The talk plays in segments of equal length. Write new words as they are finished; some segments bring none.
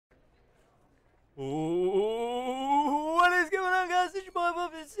Ooh, what is going on, guys? It's your boy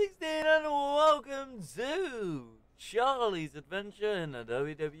Buffett16 and welcome to Charlie's Adventure in the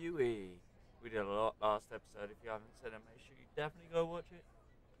WWE. We did a lot last episode. If you haven't seen it, make sure you definitely go watch it.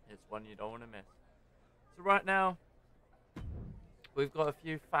 It's one you don't want to miss. So right now, we've got a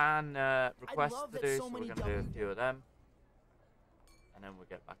few fan requests to do, so we're going to do a few of them. And then we'll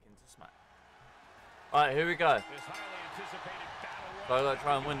get back into Smack. Alright, here we go. So I've got to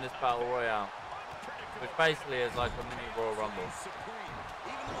try and win this Battle Royale. Which basically is like a mini Royal Rumble.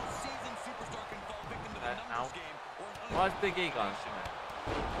 Ow. Why is Big E going to me?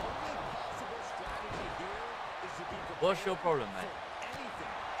 What's your problem, mate?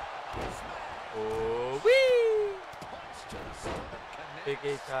 Oh, wee! Big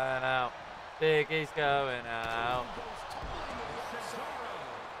E's going out. Big E's going out.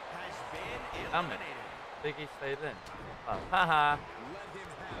 Damn it. Big E stayed in. Oh, haha.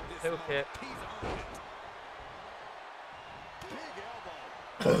 Heel kick.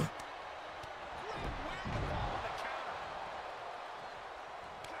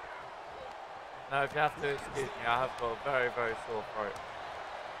 Now, if you have to excuse me, I have got a very, very sore throat.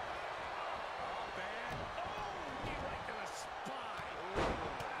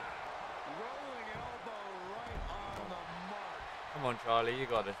 Come on, Charlie, you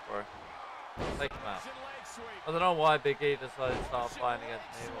got this, bro. Take him out. I don't know why Big E decided to start fighting against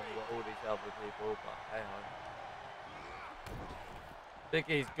me when we've got all these other people, but hey ho. Big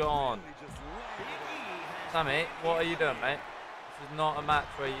E's gone. Sammy, what are you doing, mate? This is not a match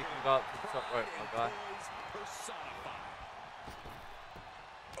where you can go up to the top rope, my guy.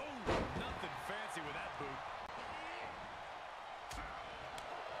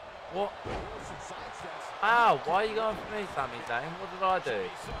 What? Ow, why are you going for me, Sami Zayn? What did I do?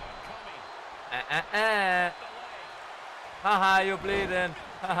 Haha, you're bleeding.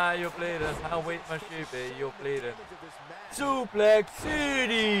 Haha, you're bleeding. How weak must you be? You're bleeding. Suplex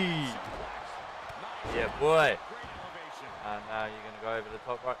City! Yeah, boy. And now you're going to go over the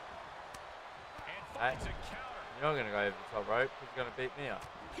top rope. Hey, you're not going to go over the top rope because you're going to beat me up.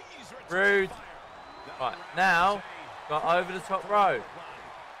 Rude. Right, now, got over the top rope.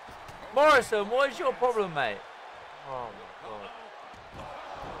 Morrison, what is your problem, mate? Oh my god.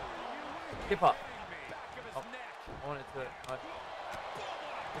 Skip up. Oh, I wanted to. No.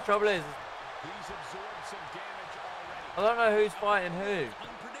 The trouble is, I don't know who's fighting who.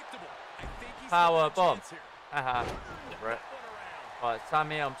 Power bomb. Haha. Brett. Right,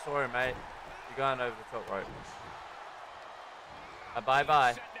 Sammy, I'm sorry, mate. You're going over the top rope. Bye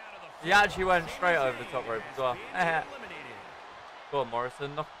bye. He actually went straight over the top rope as well. Go on,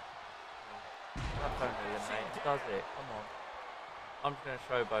 Morrison. No. That don't eliminate, does it? Come on. I'm just going to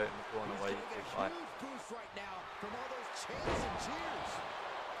showboat in the corner where you two fight.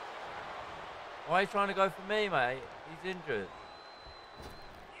 Why are you trying to go for me, mate? He's injured.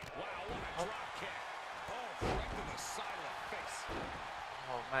 Oh,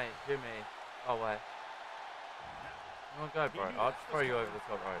 oh mate, Jimmy. Oh, wait. You want to go, bro? I'll just throw you over the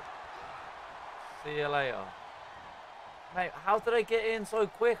top rope. See you later. Mate, how did I get in so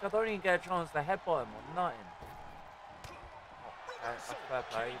quick? I don't even get a chance to headbutt him or nothing. Okay, that's fair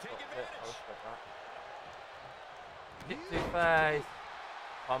play. You've got it. I respect that. Hit to face.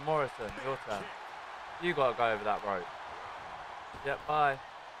 Oh, Morrison, your turn. You gotta go over that rope. Yep, bye.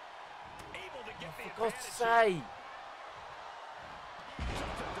 Oh, for God's sake!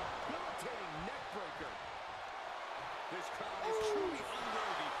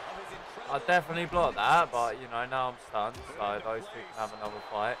 I definitely blocked that, but you know, now I'm stunned, so those two can have another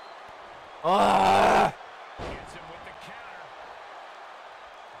fight. Ah!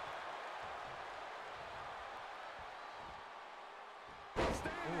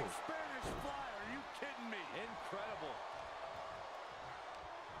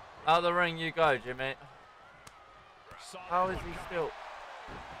 Out of the ring you go, Jimmy. How is he still?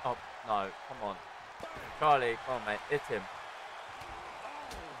 Oh, no, come on. Charlie, come on, mate. Hit him.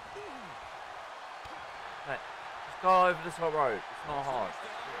 Mate, just go over the top rope. It's not hard.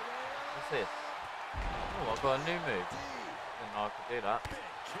 What's this? Oh, I've got a new move. Didn't know I could do that.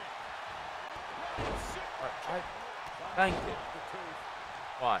 Right, thank you.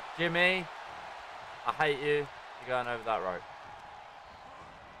 Right, Jimmy. I hate you. You're going over that rope.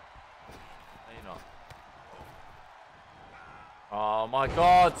 Not. Oh my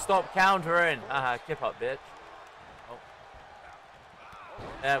god, stop countering. Haha, kip up, bitch. Oh.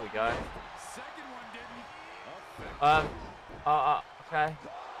 There we go. Okay.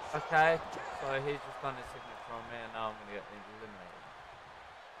 Okay. So he's just done his signature on me and now I'm going to get eliminated.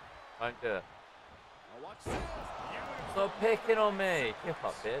 Don't do it. Stop picking on me. Kip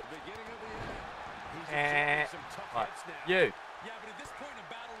up, bitch. Right, you. Yeah, but at this point in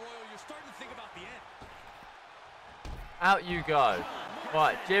Battle Royal, you're starting to think about the end. Out you go.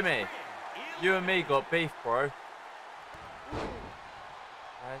 Right, Jimmy. You and me got beef, bro. Okay,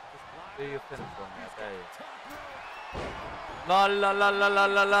 just do your finish on there, there you. La la la la la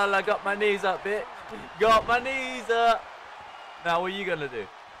la la la. Got my knees up, bitch. Got my knees up. Now what are you gonna do?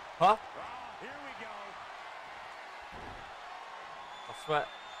 Huh? Here we go. I swear.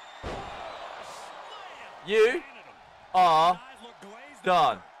 You are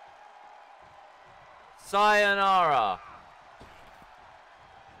done. Sayonara.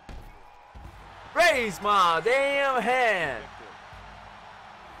 Raise my damn hand.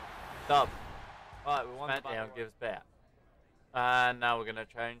 Dub. Right, we won. SmackDown gives back. And now we're gonna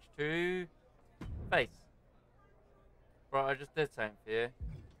change to face. Right, I just did something for you.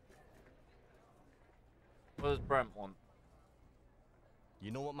 What does Brent want? You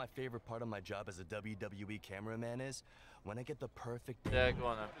know what my favorite part of my job as a WWE cameraman is? When I get the perfect... Yeah, go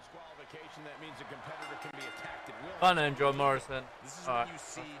on then. Disqualification, that means a competitor can be attacked at will. Fun and John Morrison. This is when you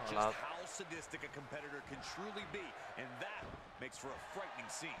see just how sadistic a competitor can truly be, and that makes for a frightening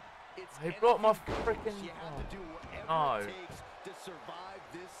scene. He brought my freaking... You have to do whatever No. it takes to survive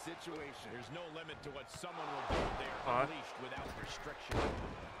this situation. There's no limit to what someone will do if they are unleashed without restriction.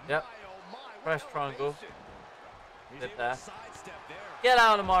 Yep. My, oh my, what Press triangle. elevation. He's Did able that. to sidestep there. Get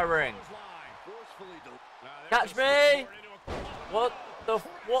out of my ring. Catch me! What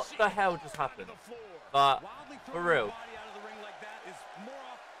the hell just happened? Like, for real.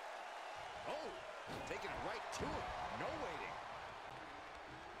 Taking it right to him. No waiting.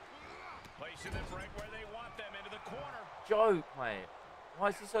 Placing them right where they want them, into the corner. Joke, mate. Why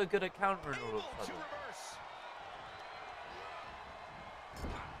is he so good at countering all of a sudden?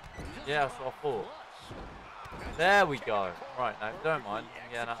 Yeah, that's what I thought. There we go. Right, now, don't mind.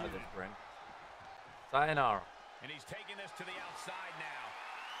 I'm getting out of this ring. Sayonara. And he's taking this to the outside now.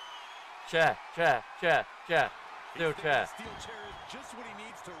 Chair, chair, chair, chair. Steel chair. Steel chair is just what he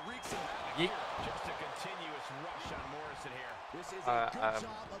needs to wreak some havoc. Yeet. Just a continuous rush on Morrison here. This is a good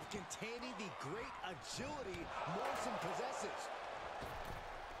job of containing the great agility Morrison possesses.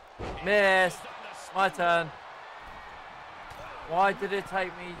 Missed. My turn. Why did it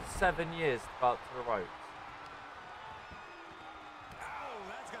take me 7 years to go up to the ropes? Oh,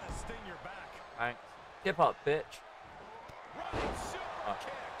 that's gonna sting your back. Thanks. Skip up, bitch. Oh.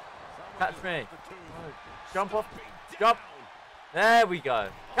 Catch me. Oh, jump off. Jump. There we go.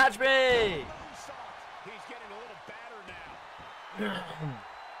 Catch me. He's getting a little battered now.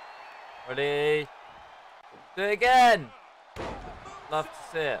 Ready. Do it again. Love to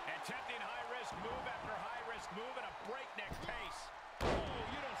see it. Attempting high-risk move after high-risk move at a breakneck pace. Oh,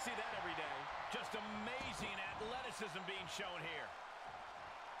 you don't see that every day. Just amazing athleticism being shown here.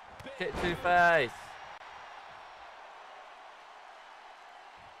 Kick to face.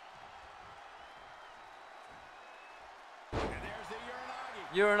 And there's the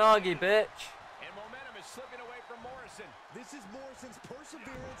Uranagi. Uranagi, bitch. And momentum is slipping away from Morrison. This is Morrison's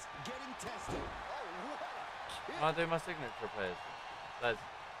perseverance getting tested. Oh, what a kick. I'll do my signature, please.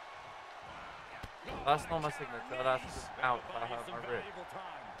 That's not my signature, that's just out. I have my rib.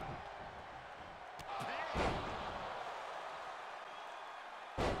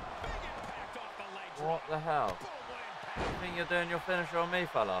 What the hell? You think you're doing your finisher on me,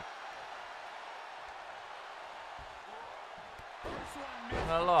 fella? I'm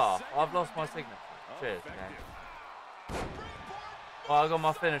gonna laugh. I've lost my signature. Cheers, man. Well, I got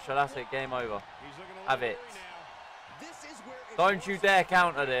my finisher, that's it, game over. Have it. Don't you dare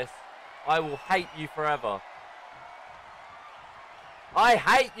counter this. I will hate you forever. I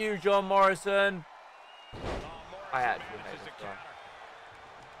hate you, John Morrison. I actually hate this guy.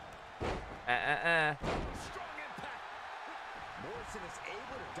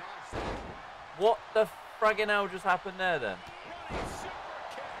 What the friggin' hell just happened there then?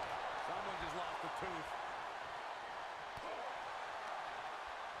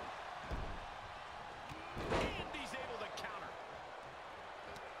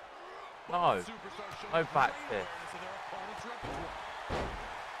 No. No back fist.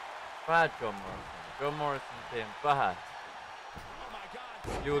 Bad John Morrison. John Morrison's being bad.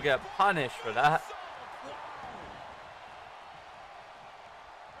 You will get punished for that.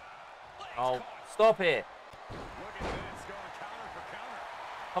 Oh, stop it.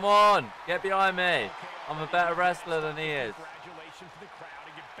 Come on, get behind me. I'm a better wrestler than he is.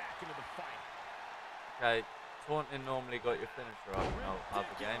 Okay, Taunton normally got your finisher up out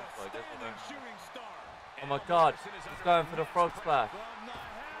the game, so I guess I don't. Oh my god, he's going for the frog splash.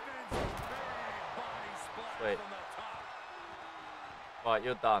 Sweet. Right,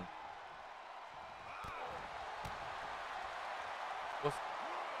 you're done.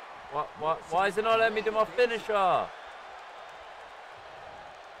 Why is it not letting me do my finisher?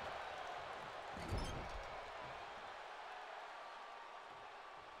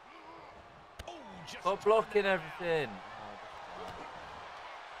 Oh, just Stop blocking everything.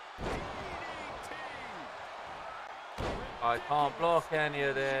 I can't block any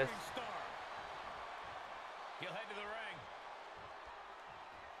of this. He'll head to the ring.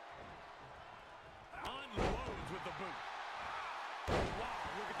 Unloads with the boot. Wow,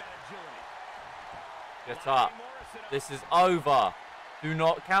 look at that agility. Get up. This is over. Do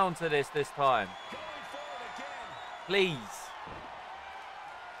not counter this time. Going forward again. Please.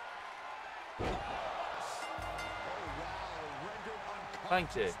 Oh, wow, rendered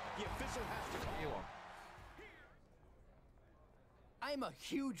Thank you. unconscious. The official has to You want? I'm a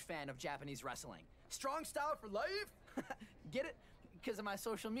huge fan of Japanese wrestling. Strong style for life? Get it? Because of my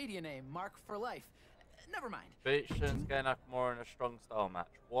social media name, Mark for Life. Never mind. Beat Shinsuke Nakamura in a strong style match.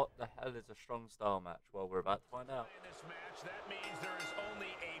 What the hell is a strong style match? Well, we're about to find out. In this match, that means there is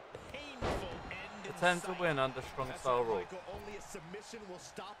only a painful end in Attempt to sight. win under strong style rules. Michael, only a submission will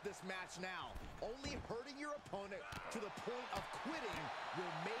stop this match now. Only hurting your opponent to the point of quitting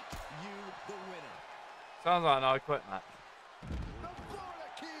will make you the winner. Sounds like an I quit match. The Florida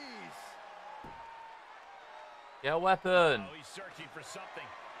Keys. Get a weapon. Oh, he's searching for something.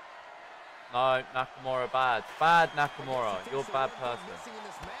 No, Nakamura bad. Bad Nakamura. You're a bad person. Missing in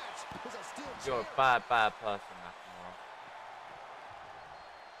this match is a steel You're a chair. bad person, Nakamura.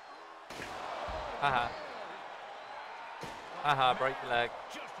 Haha. Haha, break your leg.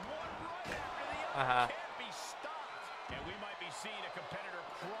 Just one right after the Uh-huh. other can't be stopped. And we might be seeing a competitor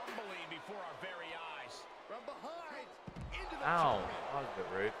crumbling before our very eyes. From behind. Into the Ow. target. That was a bit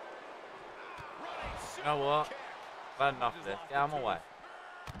rude. Running You know what? super kick. Bad enough of this. Get out of my way.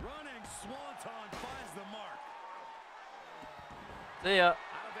 Running Swanton finds the mark. See ya.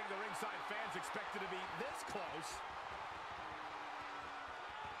 I don't think the ringside fans expected to be this close.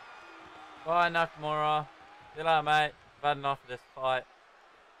 Bye, Nakamura. See you later, mate. Bad enough of this fight.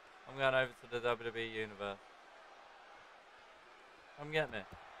 I'm going over to the WWE Universe. Come get me.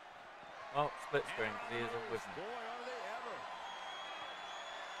 Oh, split screen, because he isn't with me. Boy, are they ever.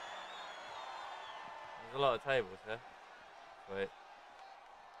 There's a lot of tables here. Wait.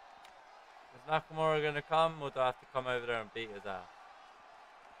 Is Nakamura going to come, or do I have to come over there and beat his ass?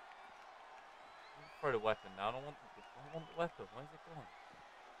 Throw the weapon now. I don't want the weapon. Where's it gone?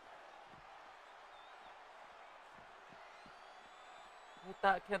 Where'd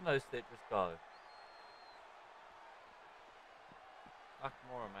that kendo stick just go?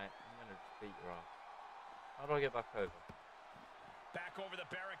 Nakamura, mate. I'm going to just beat your ass. How do I get back over? Back over the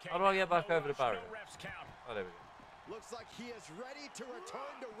barricade. How do I get now. back No over the rush, barrier? No refs count. Oh, there we go. Looks like he is ready to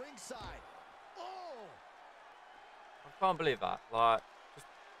return to ringside. Oh! I can't believe that. Like, just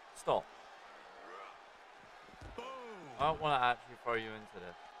stop. Boom. I don't want to actually throw you into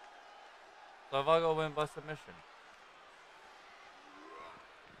this. So have I got to win by submission?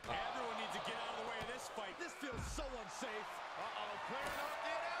 Everyone needs to get out of the way of this fight. This feels so unsafe. Uh-oh, clearing up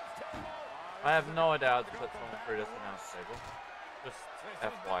the announce table. I have no idea how to put someone through this announce table. Just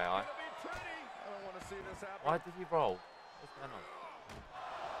FYI. I don't want to see this happen. Why did he roll? What's going on?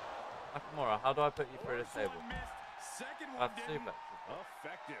 Nakamura, how do I put you through this table? One missed. Second one That's didn't. super.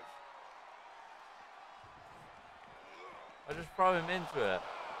 Effective. I just throw him into it.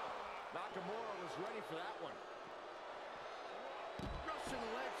 Nakamura was ready for that one. Russian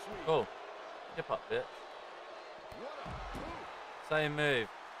leg sweep. Cool. Skip up, bitch. What a move. Same move.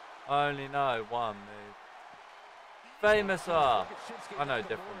 I only know one move. Famouser. I know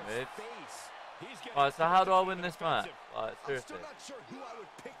different moves. Alright, so how do I win this match? Like, I'm seriously. still not sure who I would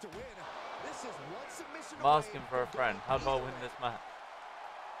pick to win. This is one submission I'm away asking for a from friend. How do I either win this match?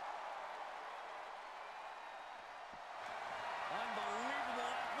 Unbelievable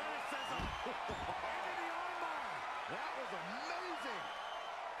athleticism. Into the armbar. That was amazing.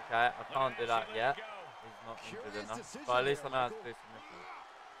 Okay, I can't do that Let yet. it go. He's not injured Curious enough. decision But at least I there, know how to Michael. do submission.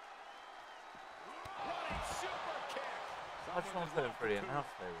 Running super kick. I just want to put him through the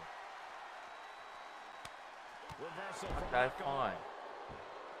announce table. Reversal from Okay, Marco. fine.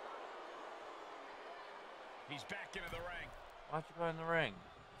 He's back into the ring. Why'd you go in the ring?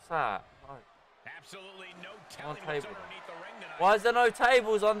 What's that? Oh. Absolutely no On telling what's table. underneath the ring tonight. Why is there no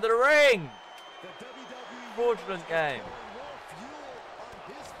tables under the ring? The WWE Fraudulent game. pouring more fuel on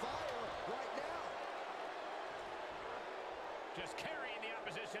his fire right now. Just carrying the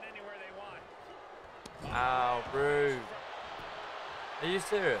opposition anywhere they want. Ow, rude. Are you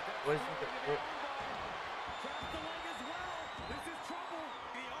serious? What is he what? Traps the leg as well. This is trouble.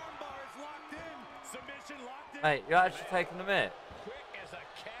 The armbar is locked in. Submission locked in. Mate, you're actually taking the mitt. Quick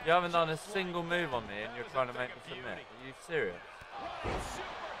You haven't done a single move on me and you're trying to make me submit. Are you serious?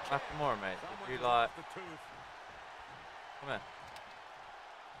 Nakamura, mate. Did you like... Come here.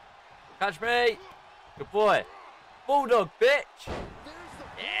 Catch me! Good boy. Bulldog, bitch!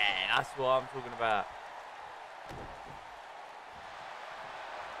 Yeah, that's what I'm talking about.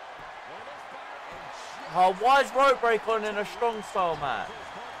 Oh, why is rope break on in a strong style match?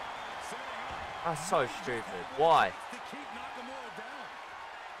 That's so stupid. Why?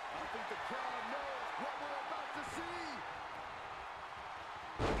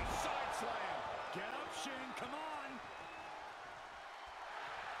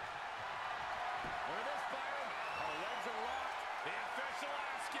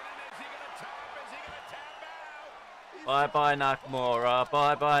 Bye-bye, Nakamura.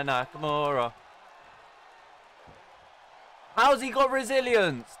 Bye-bye, Nakamura. How's he got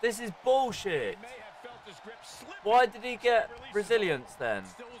resilience? This is bullshit. Why did he get resilience then?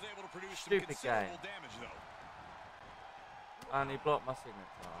 Stupid game. And he blocked my signature.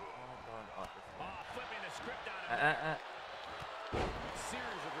 I don't like this.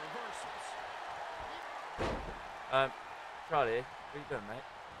 Series of reversals. Charlie, what are you doing, mate?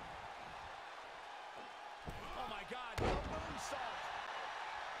 Oh my God! Moonsault.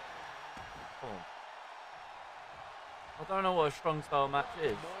 Come on. I don't know what a strong style match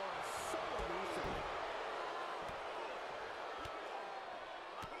is.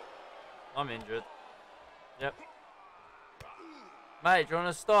 I'm injured. Yep. Mate, do you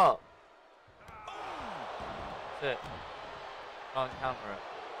want to stop? That's it. Can't counter it.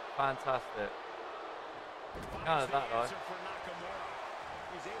 Fantastic. Countered that though.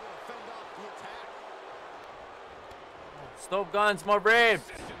 Stop going to my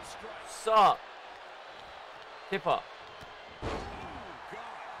ribs. Suck. Tip up.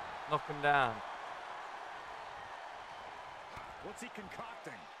 Knock him down. What's he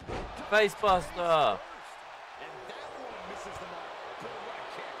concocting? Face buster. And that one misses the mark.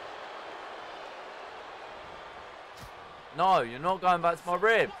 No, you're not going back to my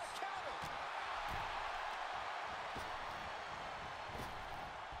ribs.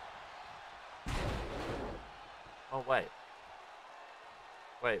 Oh, wait.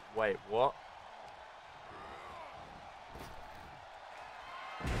 Wait, what?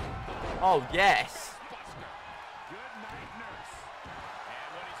 Oh, yes.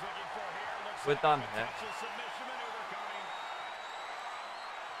 We're done here.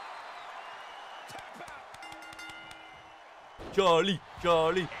 Charlie.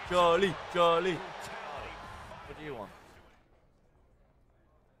 What do you want?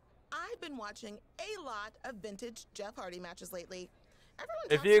 I've been watching a lot of vintage Jeff Hardy matches lately. Everyone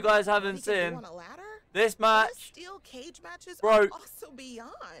If talks you about guys how haven't he can do seen on a ladder, this but match, his steel cage matches bro, are also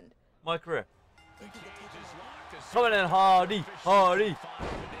beyond. my career. Think he could take it Coming in Hardy.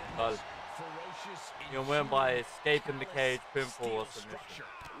 You'll win by escaping the cage, pinfall or submission.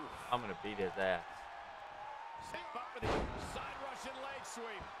 I'm gonna beat his ass.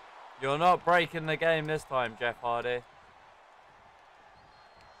 You're not breaking the game this time, Jeff Hardy.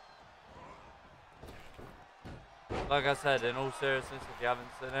 Like I said, in all seriousness, if you haven't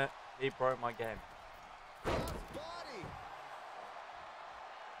seen it, he broke my game.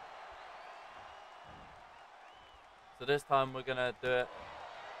 So this time we're gonna do it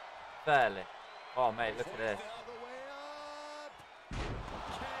fairly. Oh mate, look at this.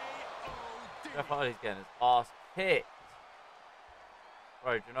 Jeff Hardy's getting his ass kicked.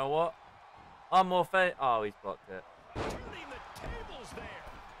 Bro, do you know what? I'm more fair. Oh, he's blocked it.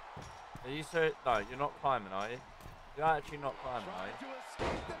 Are you serious? No, you're not climbing, are you? You're actually not climbing, are you?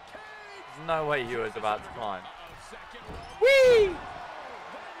 There's no way you was about to climb. Whee!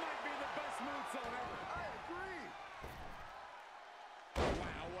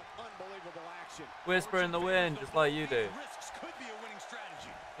 Whisper in the wind, just like you do.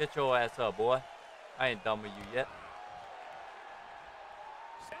 Get your ass up, boy. I ain't done with you yet.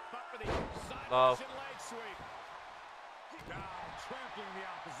 Low.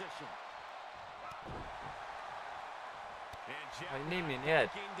 Oh, you need me in the head.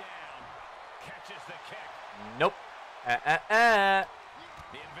 Nope.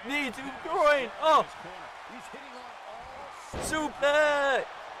 Knee to groin. Oh. Suplex.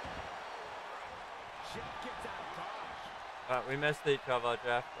 Right, we missed each other,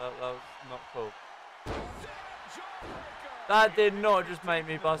 Jeff. That was not cool. That did not just make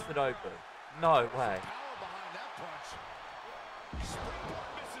me bust it open. No way.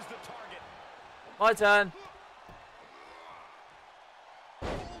 My turn.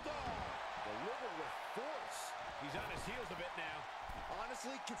 He's on his heels a bit now.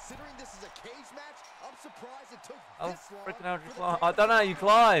 Honestly, considering this is a cage match, I'm surprised it took Oh, this long. freaking how do you for the climb? I fans don't know how to you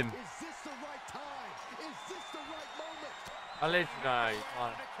realize, climb. Is this the right time? Is this the right moment? I literally don't know how you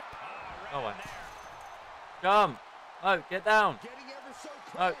climb. Ah, No right way. in there. Jump. No, get down. Getting ever so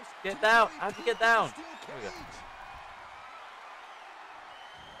No, close get to down. the How'd you peak get of the down? steel There we go. cage.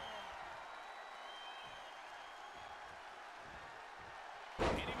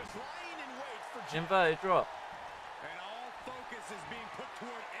 And he was lying in wait for Jeff. Inverted drop. And all focus is being put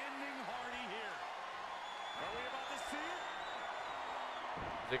toward ending Hardy here. Are we about to see it?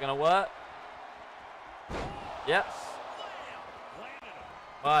 Is it going to work? Yep. Landed him.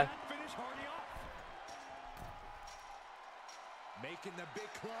 Bye. Not finish Hardy off. Making the big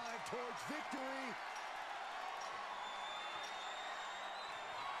climb towards victory.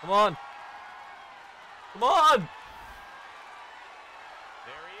 Come on. Come on.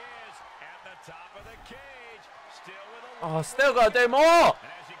 There he is at the top of the cage. Still with a Oh, still got to do more. And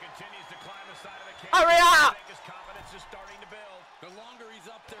as he continues to climb the side of the cage, Hurry up. I think his confidence is starting to build. The longer he's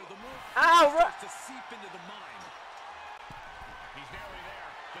up there, the more Ow, starts to seep into the mind. He's nearly there.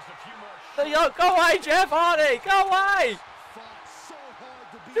 Just a few more Go away, Jeff Hardy. Go away. Fought so hard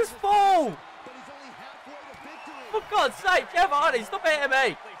to be Just in this fall. position, but he's only halfway to victory. For God's sake, Jeff Hardy, stop hitting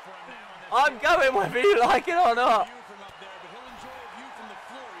me. for him now in this I'm going whether you like it or not. view from up there, but he'll enjoy a view from the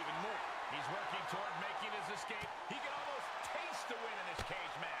floor even more. He's working toward making his escape. He can almost taste the win in this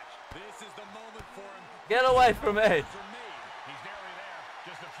cage match. This is the moment for him. Get away from me. He's nearly there.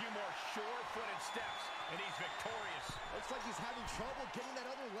 Just a few more sure-footed steps, and he's victorious. Looks like he's having trouble getting that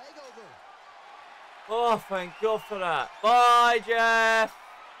other leg over. Oh, thank God for that. Bye, Jeff.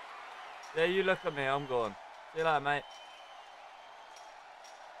 There you look at me. I'm gone. See you later, mate.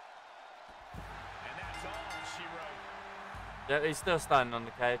 And that's all she wrote. Yeah, he's still standing on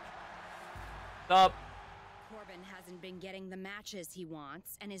the cage. Stop. Corbin hasn't been getting the matches he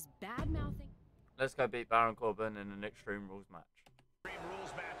wants and is bad-mouthing. Let's go beat Baron Corbin in an Extreme Rules match. Extreme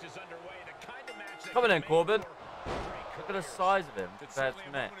Rules match is underway. The kind of match that Come on can in, make Corbin. for great Look at the careers. size of him It's compared certainly to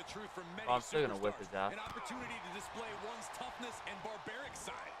a me. moment of truth for many Oh, I'm still gonna whip superstars. his ass. An opportunity to display one's toughness and barbaric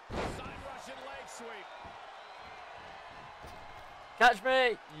side. Side Russian leg sweep. Catch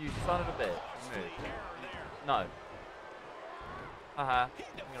me, you son of a bitch. Costly Move. error there. No. Haha. He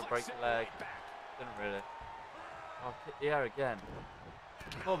I'm gonna deflects break it the leg. right back. Didn't really. I'll kick the air again.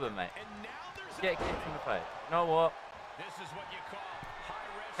 Corbin, mate. And now there's Get an kicked in the opening. face. You know what? This is what you call high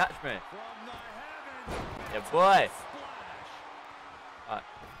risk Catch me. from the heavens. Yeah, boy. Splash. Alright.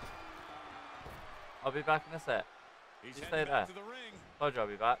 I'll be back in a sec. He's You heading stay back there. to the ring. Told you I'll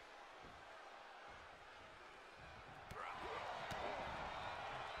be back.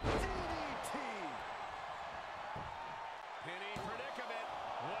 DDT. Penny predicament.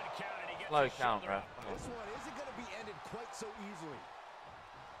 One count and he gets Slow his count, shoulder bro. up. Come on. This one isn't going to be ended quite so easily.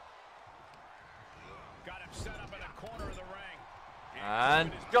 Got him set up in the corner of the ring. And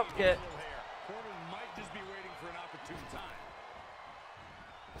Corbin is drop being kick. brutal here. Corbin might just be waiting for an opportune time.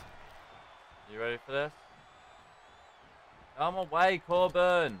 You ready for this? Come away,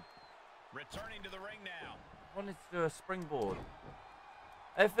 Corbin. Returning to the ring now. I wanted to do a springboard.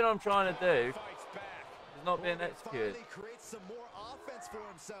 Everything I'm trying to do Fights back. is not being Corbin executed. finally creates some more offense for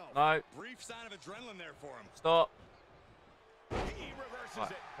himself. No, Brief sign of adrenaline there for him. stop. He reverses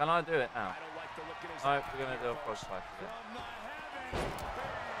Right, it. can I do it now? I don't like the look in his No, eye we're going to do here, a frog folks. splash again. From the heavens,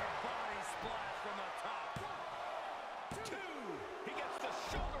 big body splash from the top. Two. He gets the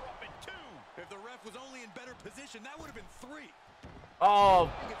shoulder up in two. If the ref was only in better position, that would have been three. Oh,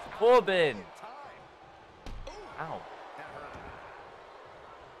 Corbin. In time. Ow. That hurt.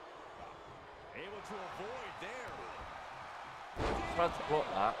 Able to avoid there. Tried to block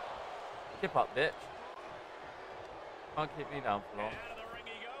that. Skip up, bitch. Can't keep me down for long. And out of the ring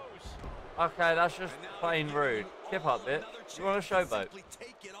he goes. Okay, that's just And now plain they're rude. giving Skip all up, bitch. another You want a chance to showboat? simply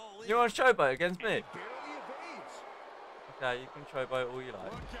take it all in. You want a showboat against me? Barely evades. Okay, you can showboat all you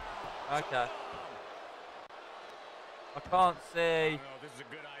like. Look out. Okay. I can't see. No, this is a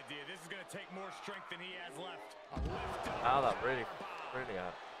good idea. This is going to take more strength than he has left. A lift up. Ow, that really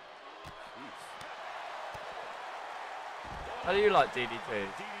hurt. How do you like DDT?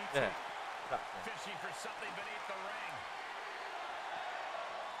 Yeah, exactly. Fishing for something beneath the ring.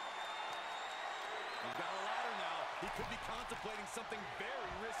 He's got a ladder now. He could be contemplating something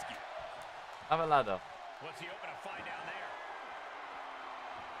very risky. Have a ladder. What's he hoping to find down there?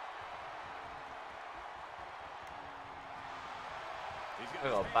 He's I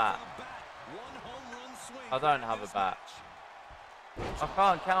got a his bat. hands on the bat. One home run swing I for don't him have a this bat. match. I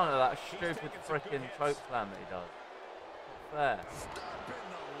can't counter that stupid taking some good freaking hits. choke slam that he does. There. Stop in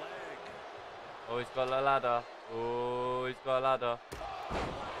the leg. Oh, he's got a ladder. Oh, he's got a ladder.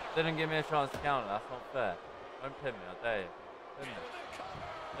 Didn't give me a chance to counter. That's not fair. Don't pin me, I dare you. Pin me.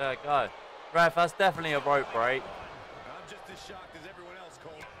 There, go. Ref, that's definitely a rope break. I'm just as shocked as everyone else,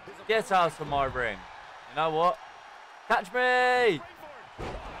 Cole. Get out of my ring. You know what? Catch me!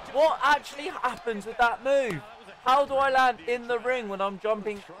 What actually happens with that move? How do I land in the ring when I'm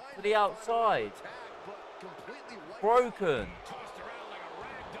jumping to the outside? Broken. Tossed around like a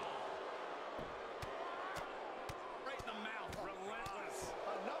rag doll. Right in the mouth, relentless.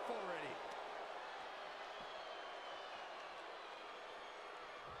 Enough already.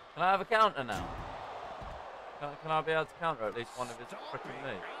 Can I have a counter now? Can I be able to counter at least one of his freaking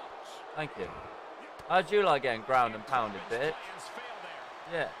moves? Thank you. How'd you like getting ground and pounded, bitch? Lions fail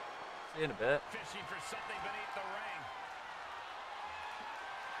there. Yeah. See you in a bit. Fishing for something beneath the ring.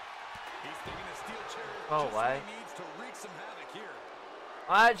 He's thinking a steel chair is Go just away. what he needs to wreak some havoc here.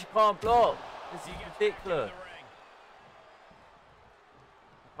 I actually can't block. This He is gets back ridiculous. in the ring.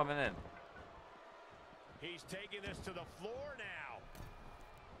 I'm coming in. He's taking this to the floor now.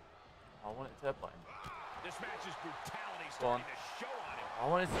 I wanted to headbutt him. This match's brutality Go on. starting to show on him. I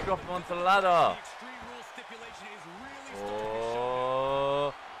wanted to drop him onto the ladder. The Extreme Rules stipulation is really starting to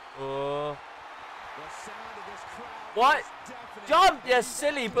show. Oh. The sound of this crowd What? is deafening. Jump, you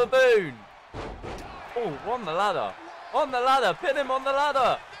silly baboon. Oh, on the ladder. On the ladder. Pin him on the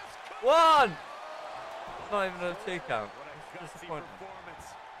ladder. One. It's not even a 2 count. What a It's gutsy disappointing. performance.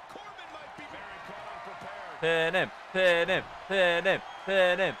 Corbin might be very calm prepared. Pin him. Pin him. Pin him.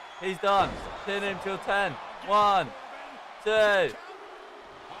 Pin him. He's done. Pin him till 10. 1, 2.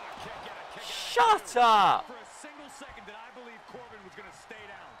 Shut up. For a single second did I believe Corbin was going to stay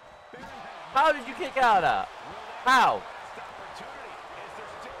down. Baron had How did you kick out of that? How? missed opportunity. Is there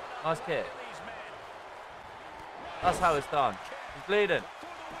still enough Nice kick. in these men? That's how it's done. He's bleeding.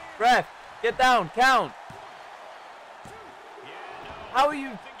 Ref, get down. Count. How are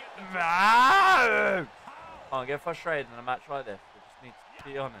you? Can't get frustrated in a match like this. We just need to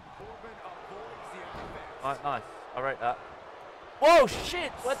be on it. Corbin avoids the offense. Right, nice. I rate that. Whoa,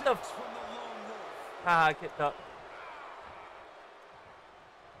 shit! What the? From the lone wolf. Haha, I kicked up.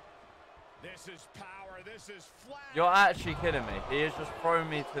 This is power. This is flat. You're actually kidding me. He is just throwing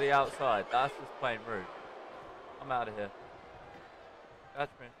me to the outside. That's just plain rude. I'm out of here. Catch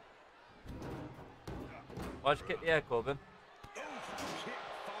me. Why'd you kick the air, Corbin?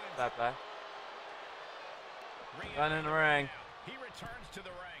 Fair play. Going in the ring. He returns to the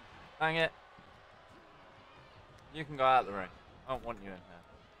ring. Hang it. You can go out the ring. I don't want you in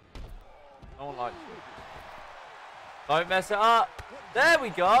here. No one likes you. Don't mess it up. There we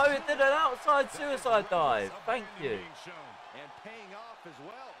go. It did an outside suicide dive. Thank you. Being shown. And paying off as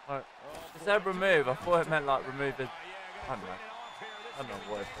well. Right. It said remove. I thought it meant like remove his. Yeah, I don't know. cleaning off here. This I don't know is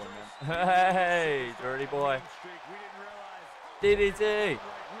what it ridiculous. meant. Hey, dirty boy. Streak. We didn't realize. DDT.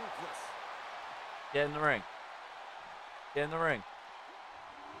 Ruthless. Get in the ring. Get in the ring.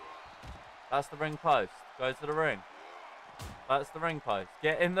 That's the ring post. Go to the ring. That's the ring post.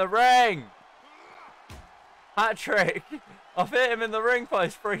 Get in the ring! Hat trick! I've hit him in the ring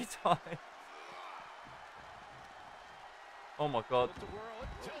post 3 times. Oh my god. Tilt-a-whirl,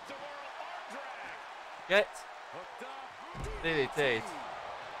 tilt-a-whirl, arm drag. Get Hooked up. DDT.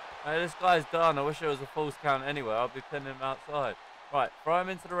 Hey, this guy's done. I wish it was a false count anyway. I'll be pinning him outside. Right, throw him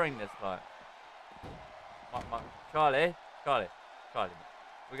into the ring this time. Charlie.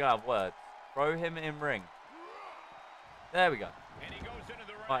 We're gonna have words. Throw him in ring. There we go. And he goes into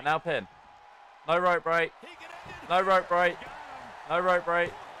the ring. Right, now pin. No rope break. He can end it. No rope break. No rope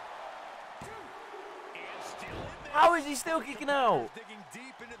break. And still in there. How is he still kicking out? Digging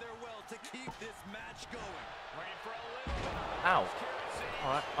deep into their well to keep this match going. Waiting for a little bit. Ow.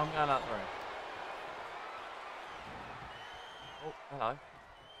 Alright, I'm going out the ring. Oh, hello.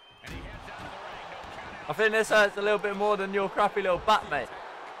 And he heads out of the ring. No count. I think this hurts a little bit more than your crappy little bat, mate.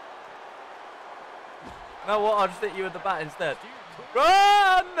 You know what? I'll just hit you with the bat instead.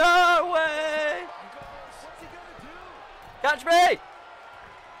 Run away! What's he gonna do? Catch me!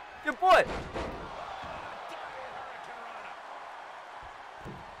 Good boy!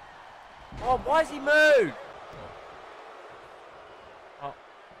 Oh, why has he moved? Oh,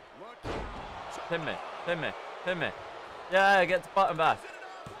 Look out. pin me, pin me, pin me. Yeah, get the button back.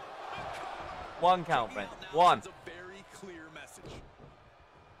 1 count, Brent. 1. It's a very clear message.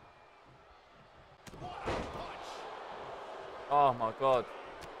 Oh my god.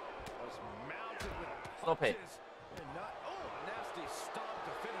 Was mounted with Stop it. punches and not, a nasty stomp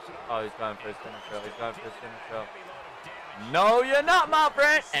to finish it off. Oh, he's going for his finisher. He's going for his finisher. Heavy load of damage. No, you're not, my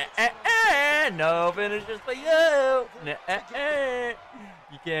friend. No finishes for you.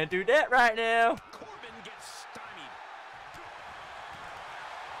 You can't do that right now. Corbin gets stymied.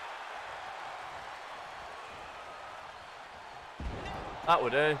 That will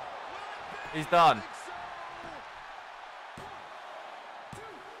do. He's done.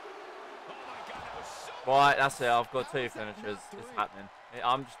 Right, that's it. I've got 2 finishers. It's happening.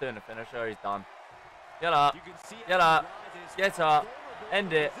 I'm just doing a finisher. He's done. Get up. Get up. Get up.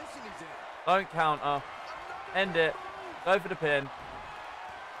 End it. Don't counter. End it. Go for the pin.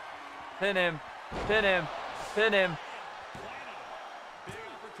 Pin him. Pin him. Pin him.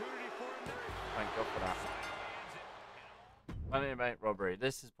 Thank God for that. Money in the Bank robbery.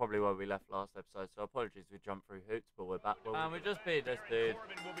 This is probably where we left last episode, so apologies we jumped through hoops, but we're back. And we just beat this dude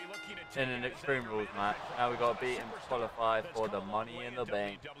in an Extreme Rules match. Now we got to beat him to qualify for the Money in the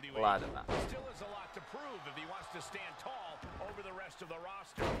Bank ladder match. Still has a lot to prove if he wants to stand tall over the rest of the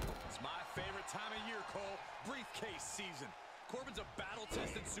roster. It's my favorite time of year, Cole. Briefcase season. Corbin's a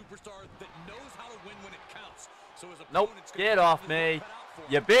battle-tested superstar that knows how to win when it counts. So his opponents Get off me,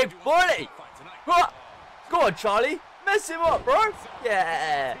 you big bully! Go on, Charlie. Mess him up, bro.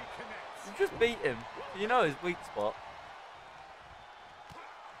 Yeah. You just beat him. You know his weak spot.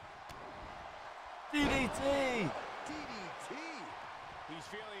 DDT. DDT. He's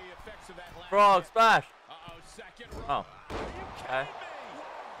feeling the effects of that last Frog splash. second Oh. Okay.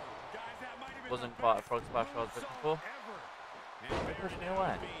 Wasn't quite a frog splash I was looking for. They pushed me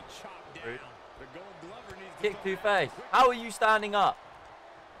away. Rude. Kick to face. How are you standing up?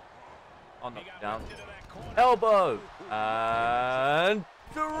 I'll knock you down. Elbow. And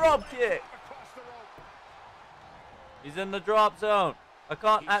drop kick. He's in the drop zone. I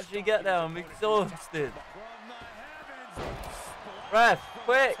can't actually get there. I'm exhausted. Ref,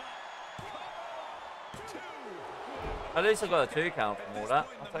 quick. At least I got a 2 count from all that.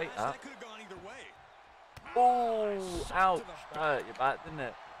 I'll take that. Oh, ouch. That hurt your back, didn't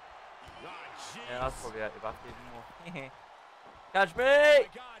it? Yeah, that's probably hurt your back even more. Catch me!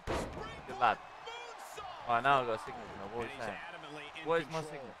 Good lad. Alright, now I've got a signature. What is that? What is my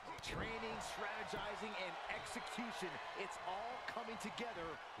signature? Training, strategizing, and execution. It's all coming together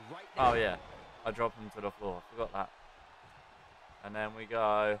right now. Oh, yeah. I drop him to the floor. I forgot that. And then we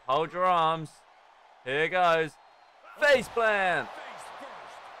go. Hold your arms. Here goes. Face plant.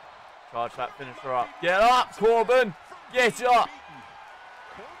 Charge that finisher up. Get up, Corbin. Get up.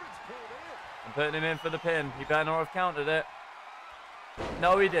 I'm putting him in for the pin. He better not have counted it.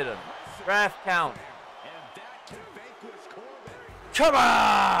 No, he didn't. Ref count. Come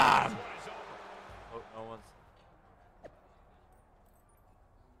on! Oh, no one's.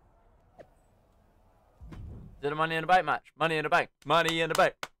 Is it a Money in the Bank match? Money in the Bank. Money in the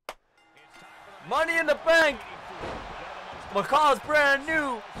Bank. Money in the Bank! My car's brand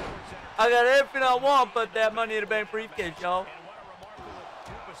new. I got everything I want but that Money in the Bank briefcase, y'all.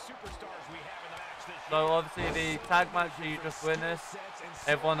 So obviously the tag match that you just witnessed,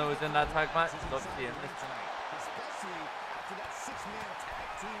 everyone that was in that tag match is obviously in this tonight.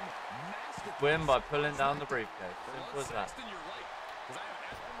 Win by pulling down the briefcase. Simple as that.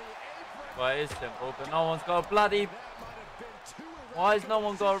 Well, it is simple, but no one's got a bloody... Why has no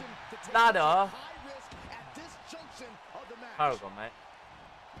one got a ladder? Paragon, mate.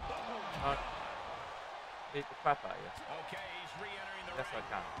 No. Beat the crap out of you. Okay, he's re-entering the Yes, I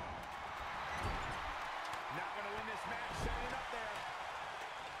can. Not going to win this match, setting up there.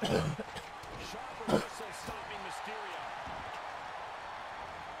 Sharp reversal stopping Mysterio.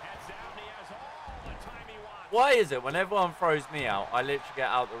 Heads out, and he has all the time he wants. Why is it when everyone throws me out, I literally get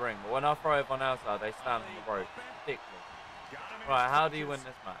out the ring, but when I throw everyone else out, they stand on the rope? Ridiculous. Right, how do you win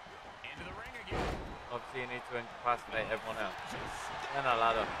this match? Into the ring again. Obviously, you need to incapacitate everyone else. Then a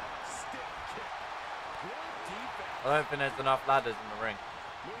ladder. I don't think there's enough ladders in the ring.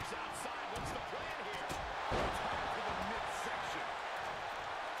 Moves outside. What's the plan here? To the midsection.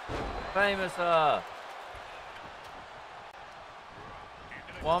 Famous,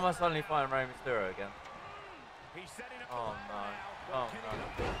 Why am I suddenly fighting Rey Mysterio again? He's setting up Oh the ladder no. now. Oh Can he no. get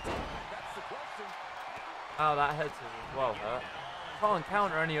up there? That's the question. Oh, that head scissors as well hurt. Can't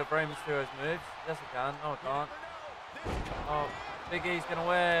counter any of Rey Mysterio's moves. Yes, I can. No, I can't. Oh, Big E's gonna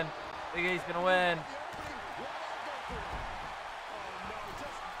win. Big E's gonna win.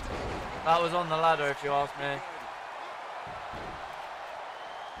 That was on the ladder, if you ask me.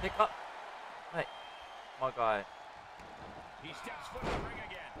 Pick up. Hey, my guy. He steps foot in the ring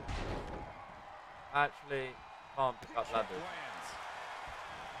again. Actually, can't pick up ladders.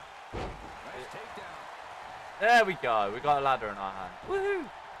 Nice takedown. There we go. We got a ladder in our hand. Woohoo!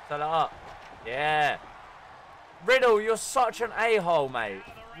 Set it up. Yeah. Riddle, you're such an a-hole, mate.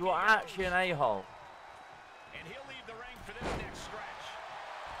 You are actually an a-hole. And he'll leave the ring for this next stretch.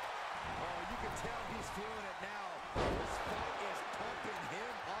 Oh, you can tell he's feeling it now. This fight is pumping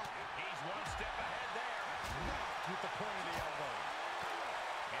him up. He's one step ahead there. Knocked with the point of the elbow.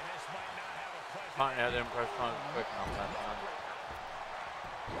 Apparently I didn't press time quick enough that time.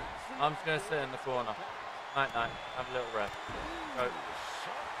 I'm just gonna sit in the corner. Night night. Have a little rest. Go. Oh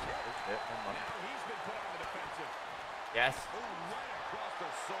shit, never mind. Yes.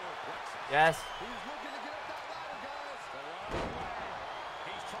 Yes.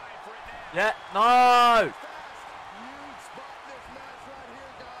 Yeah. No.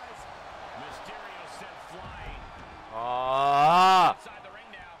 Ah.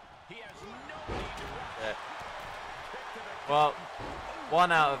 Shit. Well,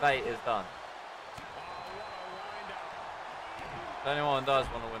 1 out of 8 is done. If anyone does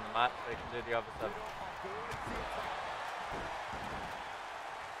want to win the match, they can do the other 7.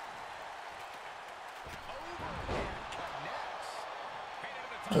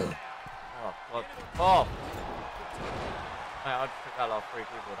 Oh, what? Oh! Mate, I just took out like 3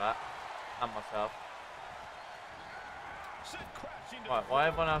 people that. And myself. Right, while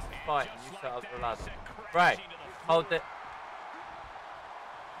everyone else is fighting, you set up the ladder. Right, hold it.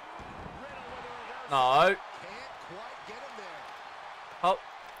 No. Hold.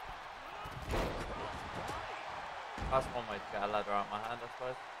 That's one way to get a ladder out of my hand, I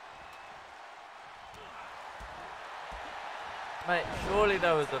suppose. Mate, surely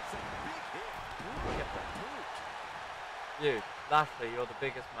there was a... You, Lashley, you're the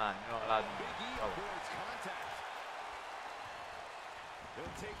biggest man. You're not allowed to be in trouble.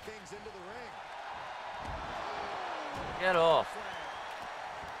 He'll take things into the ring. Get off.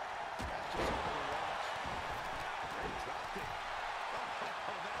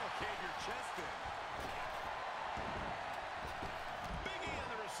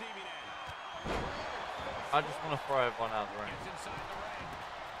 I just want to throw everyone out of the ring.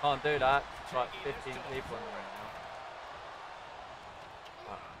 Can't do that. It's like 15 people in the ring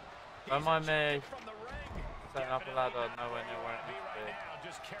now. Don't mind me setting up a ladder nowhere near where it needs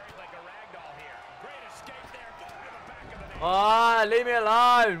to be. Ah, leave me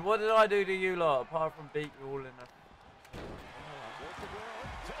alone! What did I do to you lot apart from beat you all in a...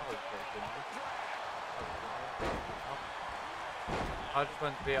 I just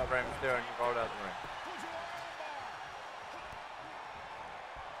went to beat up Rey Mysterio and you rolled out the ring.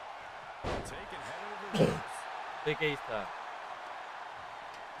 Big E's turn.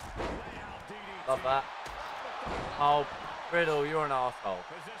 Love that. Oh, Riddle, you're an asshole.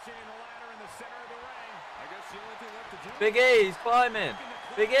 Big E, he's climbing.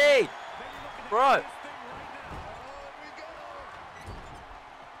 Big E! Bro!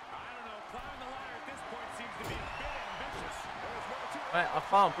 Mate, I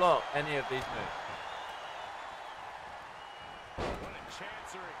can't block any of these moves.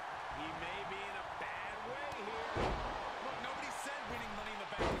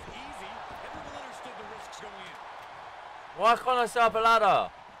 Why can't I set up a ladder?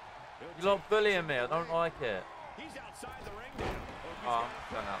 You lot bullying me, I don't like it. He's outside the ring now. Oh,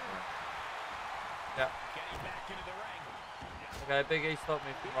 I'm going out the ring. Yeah. Getting back into the ring. Okay, Big E stopped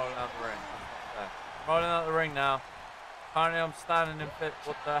me from rolling out the ring. Okay. Rolling out the ring now. Currently I'm standing in fit.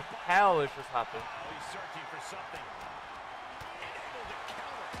 What the hell has just happened? Oh, he's searching for something.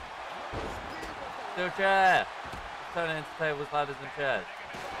 Steel chair. Turning into tables, ladders and chairs.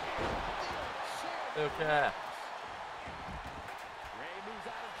 Steel chair.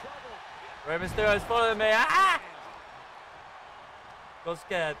 Rey Mysterio's following me. Ah! Got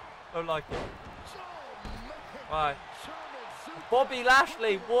scared. Don't like it. Why? Bobby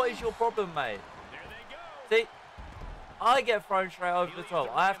Lashley, what is your problem, mate? See, I get thrown straight over the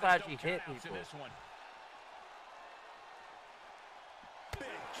top. I have to actually hit people.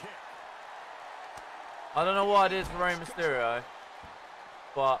 I don't know what it is for Rey Mysterio,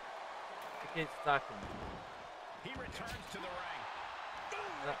 but he keeps attacking me. He returns to the ring.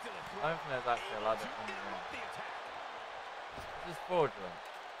 I don't think there's actually a ladder in the ring. This is fraudulent.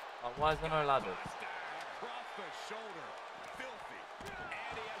 Like, why is there no ladders?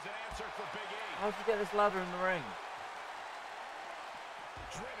 How'd you get this ladder in the ring?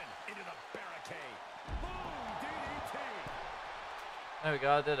 Driven into the barricade. Boom, DDT. There we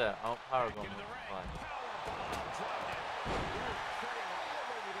go, I did it. Oh, Paragon was fine.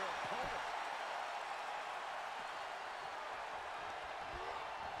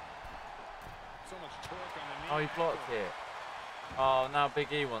 Oh, he blocked it. Oh, now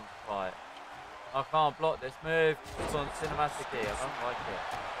Big E wants to fight. I can't block this move. It's on cinematic E. I don't like it.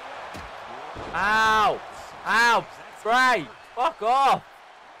 Ow! Ow! Ray! Fuck off!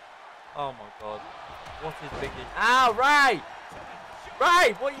 Oh my god. What is Big E? Ow, Ray!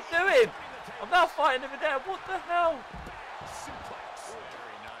 Ray, what are you doing? I'm now fighting him in there. What the hell?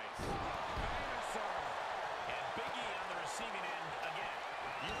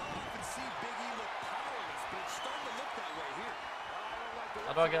 see Big E look powerless, but it's starting to look that way here.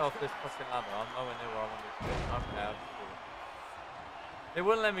 How do I get off this fucking ladder? I'm nowhere near where I wanted to be. Okay, I'll just do it. It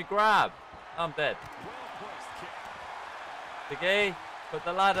wouldn't let me grab. I'm dead. Big E, put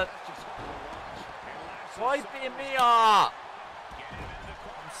the ladder. Why beating me up?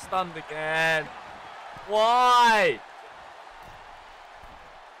 I'm stunned again. Why?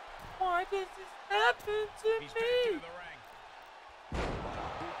 Why does this happen to He's back me? into the ring. Big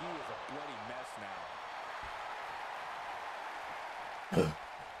E is a bloody mess now.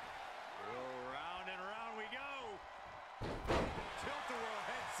 Round and round we go. Tilt-a-whirl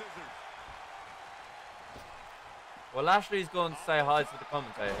head scissors. Well, Lashley's gone to say hi to the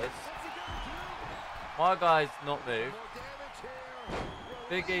commentators. My guy's not moved.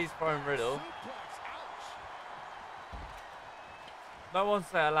 Big E's throwing Riddle. No one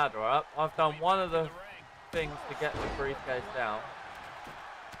set a ladder up. I've done one of the things to get the briefcase down.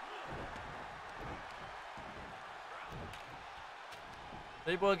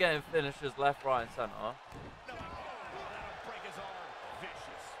 People are getting finishers left, right, and centre.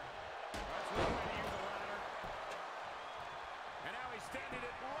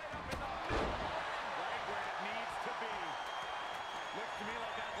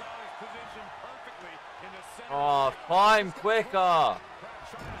 Oh, climb quicker!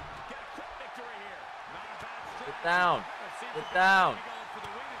 Get down! Get down!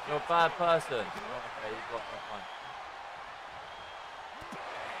 You're a bad person. Okay, you got my point.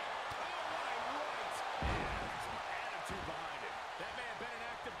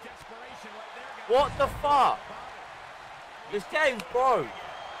 What the fuck? This game's broke.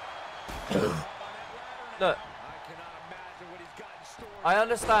 Look. I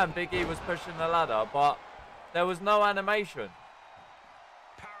understand Big E was pushing the ladder, but there was no animation.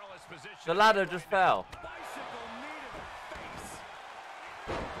 The ladder just fell.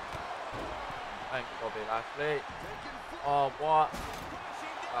 Thanks, Bobby Lashley. Oh, what?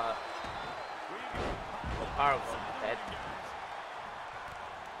 Paragon's dead.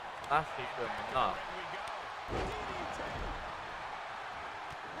 Lashley's doing enough.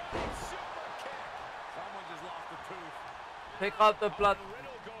 Pick up the blood.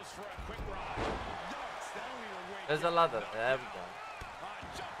 There's a ladder. There we go.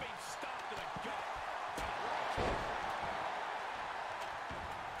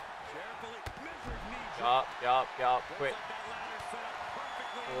 Yup, quick.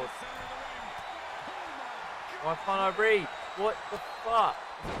 Forward. Why can't I reach? What the fuck?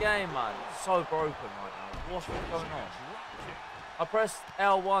 This game, man, it's so broken right now. What's going on? I pressed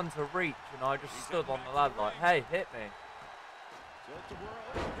L1 to reach and I just stood on the ladder like, hey, hit me.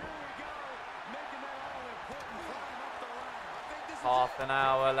 Half an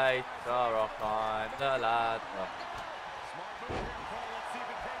hour later, I climbed the ladder.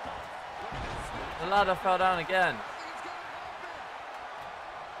 The ladder fell down again.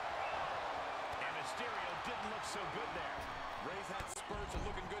 And Mysterio didn't look so good there. Ray's had spurts are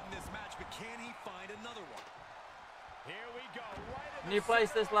looking good in this match, but can he find another one? Here we go. Right. Can you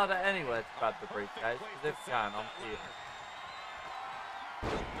place this ladder anywhere to grab the briefcase? Because if you can, I'm here.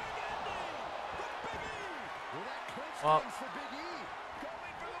 Well,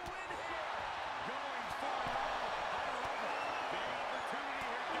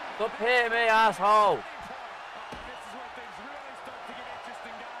 stop hitting me, asshole!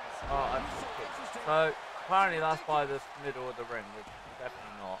 Oh, so apparently that's by the middle of the ring, which is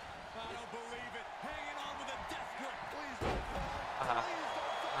definitely not.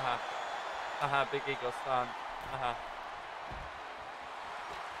 Big E got stunned.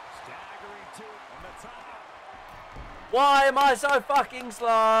 Why am I so fucking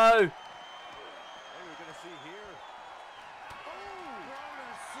slow?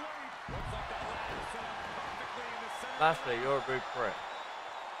 Lashley, you're a rude prick.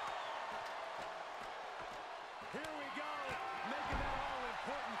 Here we go, making that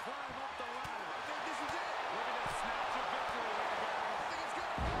all-important climb up the ladder. I think this is it. Look at this snatch of victory here, guys. I think it's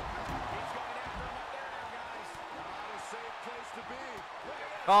gonna happen. He's going after him up there now, guys. Not a safe place to be.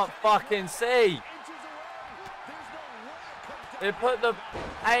 Can't fucking see. It put the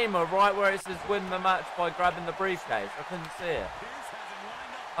aimer right where it says win the match by grabbing the briefcase. I couldn't see it.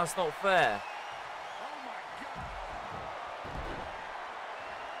 That's not fair.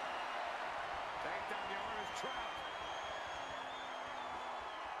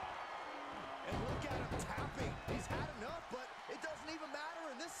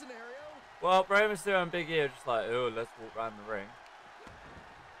 Well, Rey Mysterio and Big E are just like, oh, let's walk around the ring.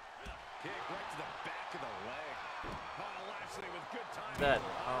 Kick right to the back of the leg. Oh, Lashley with good timing. Dead.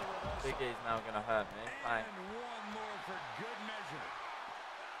 Oh, Big E's now going to hurt me. Thanks. And one more for good measure.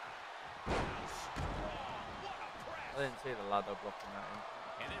 I didn't see the ladder blocking that in.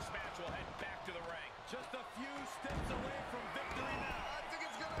 And this match will head back to the ring. Just a few steps away from victory now. I think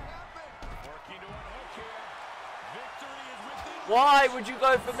it's gonna happen. Working to unhook here. Victory is within. Why would you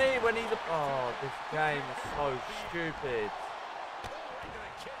go for me when he's a... Oh, this game is so stupid. Right to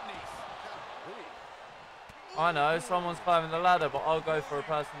the kidneys. I know, someone's climbing the ladder, but I'll go for a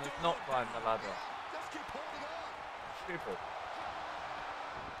person that's not climbing the ladder. Just keep holding on. Stupid.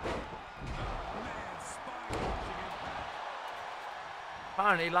 Man, spine crushing impact.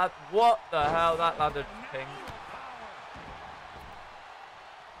 Apparently, what the hell? That ladder ping. Natural power.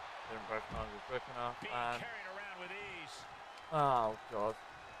 Didn't recognize it quick enough, Being and... carried around with ease. Oh, God.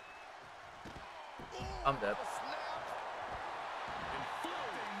 I'm dead.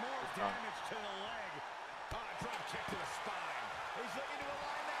 Inflicting more It's done. damage to the leg. Drop kick to the spine. He's looking to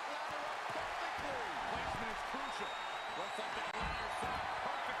align that ladder up perfectly. Placement is crucial. Looks like that ladder set up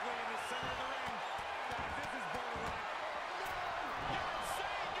perfectly in the center of the ring. Guys, this is borderline. You're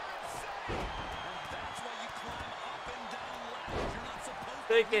insane! You're insane! And that's why you climb up and down ladders. You're not supposed to.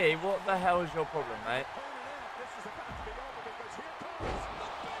 Biggie, what the hell is your problem, mate? This is about to be over because here comes the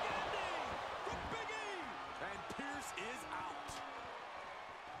big ending from Big E. And Pierce is out.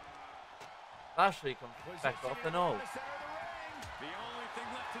 Lashley can back off and all. The only thing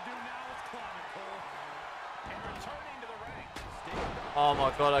left to do now is climb it, Cole. And returning to the ring. Oh my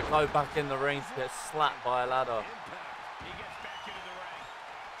God, I go back in the ring to get slapped by a ladder. Impact. He gets back into the ring.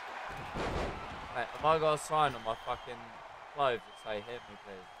 Mate, have I got a sign on my fucking clothes that say hit me,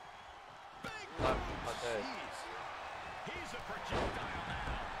 please? Big No, I do. Jeez. He's a projectile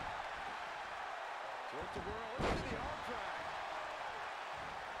now. Tilt the world into the arm drag.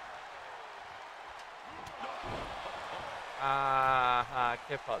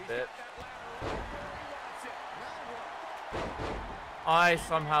 Kip up, bitch. That ladder right where he wants it. Now what? I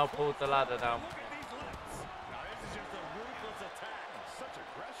somehow pulled the ladder down. Look at these lefts. Now this is just a ruthless attack. Such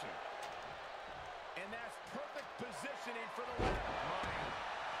aggression. And that's perfect positioning for the ladder.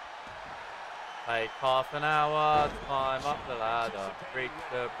 Take half an hour to climb up the ladder. Reach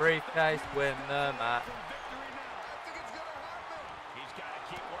the briefcase, win the match. From victory now. I think it's gonna happen. He's got to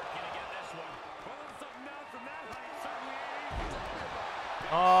keep working to get this one. Pulling something down from that height certainly ain't easy.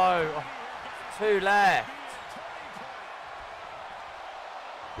 Oh, 2 left.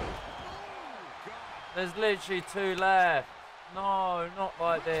 There's literally 2 left. No, not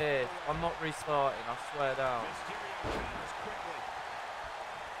like this. I'm not restarting, I swear down. Mysterio counters quickly.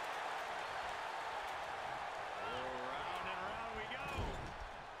 Round and round we go.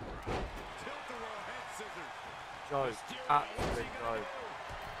 Tilt-a-whirl head scissors. Joke, Mysterio, what's he absolute gonna joke. do?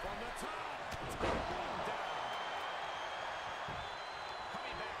 From the top. Down.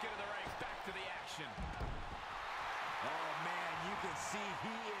 Coming back into the ring, back to the action. Oh man, you can see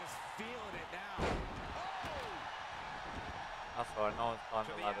he is feeling it now. That's alright, no one's climbed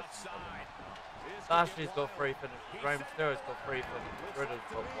To the the ladder since I've been outside. knocking out. This could Lashley's get got wild. 3 finishes. Rey Mysterio's got 3 finishes. Riddle's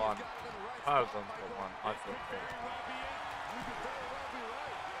got 1. Paragon's got 1. I've got 2. You could very well be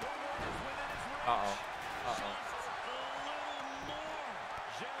right. Uh-oh. Uh-oh.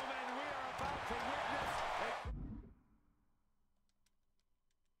 Gentlemen, we are about to witness a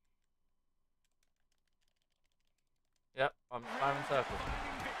Yep, I'm climbing circles.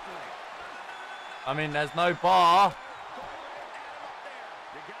 defining victory. I mean, there's no bar.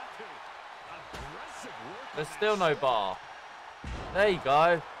 You got to. Aggressive work. There's still no bar. There you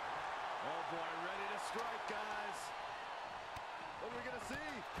go. Oh boy, ready to strike, guys. What are we gonna see?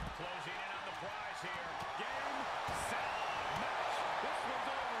 Closing in on the prize here. Game, set, match. This one's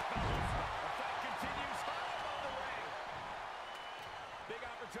over, fellas. The fight continues high above the ring. Big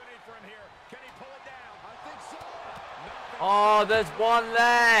opportunity for him here. Can he pull it down? I think so. Oh, there's 1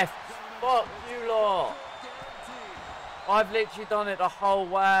 left. Fuck you lot. Guaranteed. I've literally done it the whole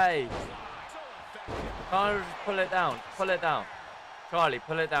way. So effective. Can't I just pull it down? Pull it down. Charlie,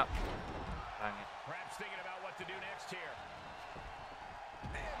 pull it down. Dang it. Perhaps thinking about what to do next here.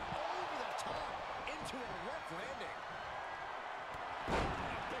 And over the top into a rough landing. A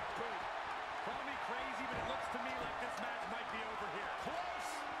big boot. Call me crazy, but it looks to me like this match might be over here.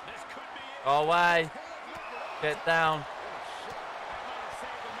 Close. This could be it. Go away. Get down. That might have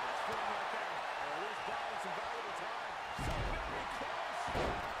saved the match for him right there. This buying some valuable time. So very close.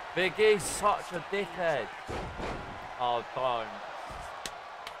 Big E's such a dickhead. Oh, don't.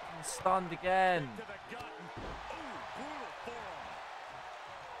 I'm stunned again. To the gut. Ooh, brutal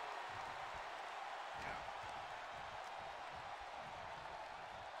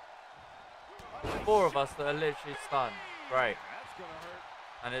forearm. 4 of us that are literally stunned. Great. That's gonna hurt.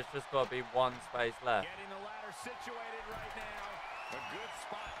 And it's just got to be 1 space left. Getting the ladder situated right now. A good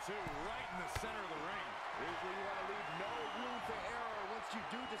spot, too, right in the center of the ring. Here's where you want to leave no room for error once you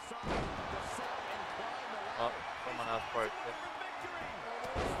do decide to set and climb the ladder. Oh, someone else broke it.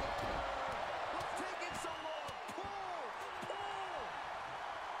 What's taking so long? Pull! Pull!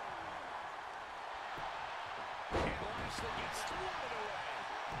 And Lashley gets swatted away.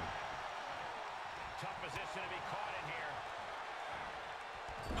 Tough position to be caught in here.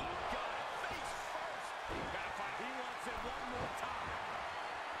 Oh, God, face first. Gotta find, he wants it one more time.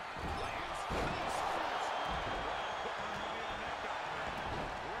 Lands face first. Putting her money on that guy.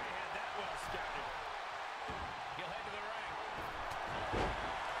 Ray had that well scouted. He'll head to the ring.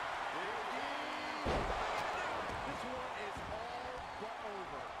 This one is all but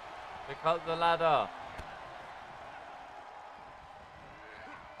over. Pick up the ladder.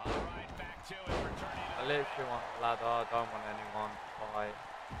 All right, back to it. Returning I literally want the ladder. I don't want anyone to fight.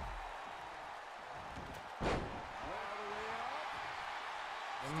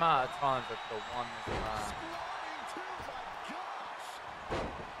 The amount of times I could have won this match. Exploding too, my gosh!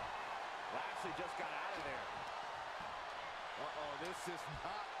 Lashley just got out of there. Uh-oh, this is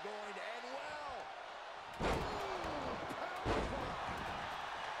not going to end well.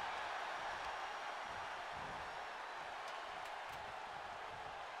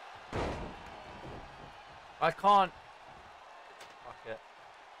 I can't. Fuck it.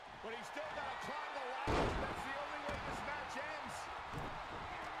 But he's still got to climb the ladder. That's the only way this match ends.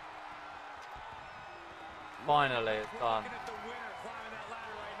 Finally, it's done. Looking at the winner climbing that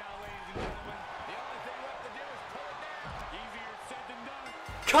ladder right now, ladies and gentlemen. The only thing left to do is pull it down. Easier said than done.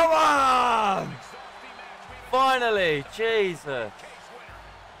 Come on! Exhausting match. We have a Finally, Jesus. case winner.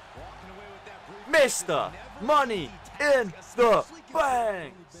 Walking away with that briefcase Mister is never Money an easy in task, the especially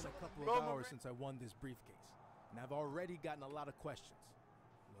bank. It's only been a couple of hours since I won this briefcase, and I've already gotten a lot of questions.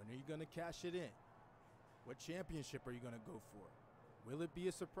 When are you going to cash it in? What championship are you going to go for? Will it be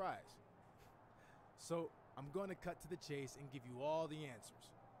a surprise? So I'm going to cut to the chase and give you all the answers.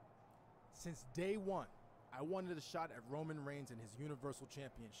 Since day one, I wanted a shot at Roman Reigns and his Universal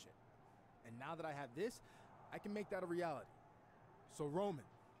Championship. And now that I have this, I can make that a reality. So Roman,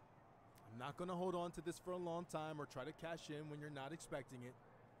 I'm not going to hold on to this for a long time or try to cash in when you're not expecting it.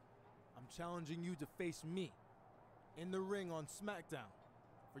 I'm challenging you to face me in the ring on SmackDown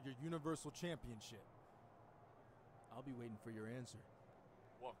for your Universal Championship. I'll be waiting for your answer.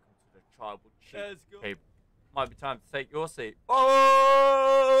 Welcome to the Tribal Chief. Okay, might be time to take your seat.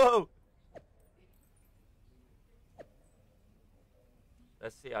 Oh!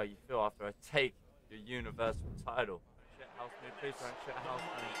 Let's see how you feel after I take your Universal title. Shithouse me, please don't shithouse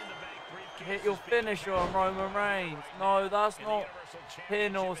me. Hit your finisher on Roman Reigns. No, that's not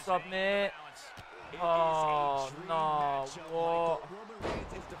pin or submit. Oh, no, what? Roman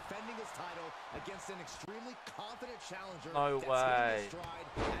Reigns is defending his title against an extremely confident challenger. No that's way. hitting his stride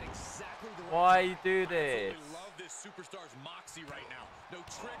at exactly the right Why time. you do this? I love this superstar's moxie right now. No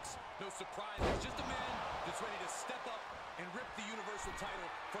tricks, no surprises, just a man that's ready to step up and rip the Universal title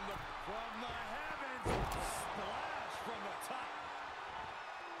from the heavens. Splash from the top.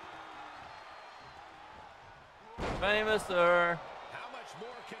 Famous, sir. How much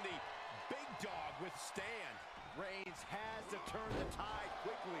more can the big dog withstand? Reigns has to turn the tide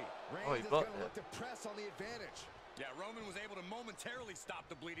quickly. Oh, he Reigns is blocked going to it. look to press on the advantage. Yeah, Roman was able to momentarily stop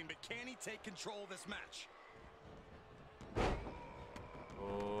the bleeding, but can he take control of this match?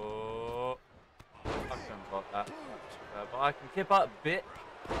 Oh. I couldn't block that. But I can keep up a bit.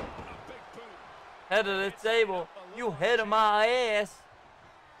 A big boot. Head of the table. You head of my ass.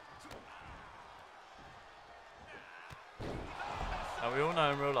 Now we all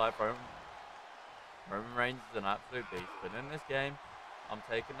know in real life Roman Reigns is an absolute beast, but in this game, I'm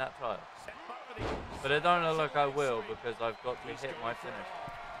taking that title. But it don't look like I will because I've got to hit my finish.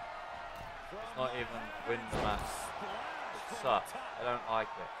 It's not even win the match. It sucks. I don't like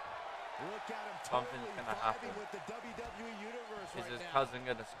it. Look at him Something's totally gonna vibing happen. with the WWE Universe Is right his now. cousin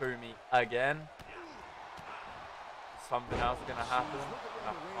gonna screw me again? Is something else gonna happen? We'll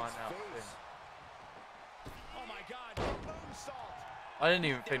have to find out soon. Oh my God, moonsault. I didn't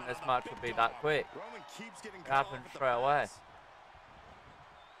even think this match would be that quick. Roman keeps getting It caught happened with the straight away. pass.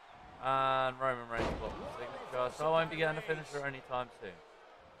 And Roman Reigns blocked the signature, so I won't be getting a finisher anytime soon.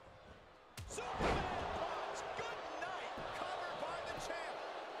 Superman punch. Good night. Covered by the champ.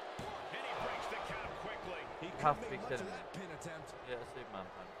 And he breaks the count quickly. He Have couldn't to be make much of kidding me. that pin attempt. Yeah, Superman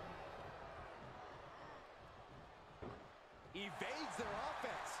punch. Evades their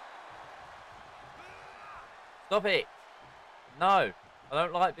offense. Stop it! No! I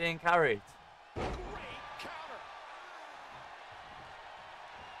don't like being carried. Great counter.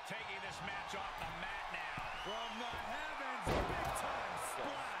 Taking this match off the mat now. From the heavens, big time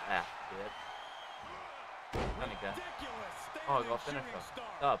splash. Yeah, dude. Ridiculous. Oh, I got a finisher.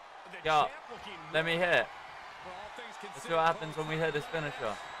 Dub. Yeah. Let me hit. Let's see what happens when we hit this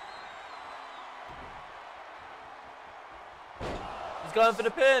finisher. He's going for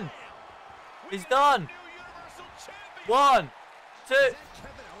the pin. He's done. 1, 2. Kevin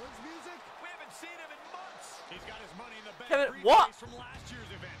Owens music? We haven't seen him in months. He's got his money in the bank. Kevin, what? From last year's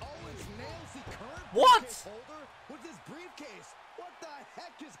event. Owens nails the current What? briefcase holder with his briefcase. What the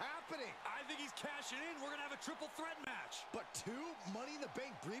heck is happening? I think he's cashing in. We're going to have a triple threat match. But 2 Money in the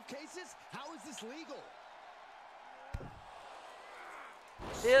Bank briefcases? How is this legal?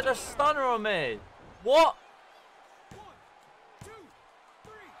 He had a stunner on me. What?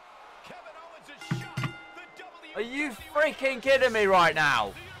 Kevin Owens is shot. The Are you freaking kidding me right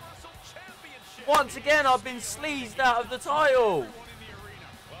now? Universal Championship. Once again, I've been sleazed out of the title. One in the arena.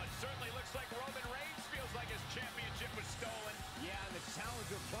 Well, it certainly looks like Roman Reigns feels like his championship was stolen. Yeah, and the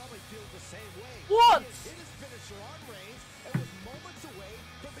challenger probably feels the same way. What? He hit his finisher on Reigns and was moments away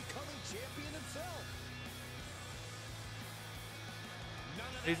from becoming champion himself.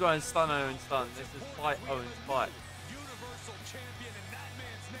 He's going stun Owens stun. This is fight Owens fight. Universal champion, and that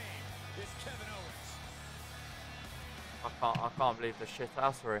man's name is Kevin Owens. I can't believe the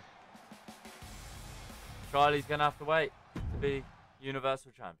shitassery. Charlie's gonna have to wait to be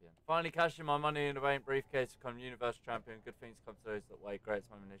Universal Champion. Finally cashing my Money in the Bank briefcase to become Universal Champion. Good things come to those that wait. Great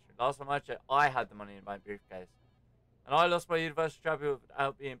time in history. Last time I checked, I had the Money in the Bank briefcase. And I lost my Universal Champion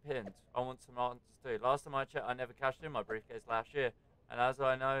without being pinned. I want some answers too. Last time I checked, I never cashed in my briefcase last year. And as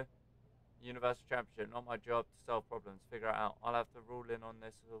I know, Universal Championship, not my job to solve problems. Figure it out. I'll have to rule in on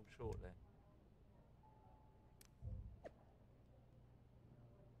this all shortly.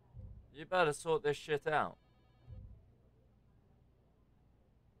 You better sort this shit out.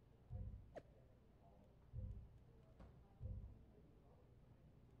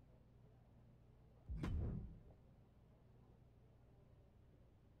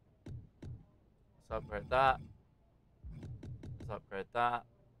 Let's upgrade that. Let's upgrade that.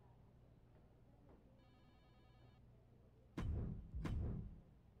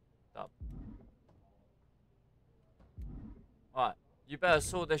 Up. Alright, you better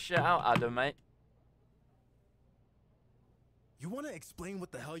sort this shit out, Adam, mate. You want to explain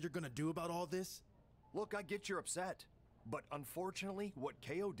what the hell you're gonna do about all this? Look, I get you're upset, but unfortunately, what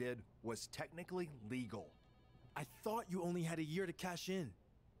KO did was technically legal. I thought you only had a year to cash in.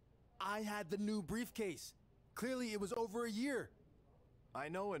 I had the new briefcase. Clearly, it was over a year. I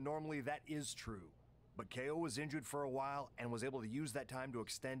know, and normally that is true, but KO was injured for a while and was able to use that time to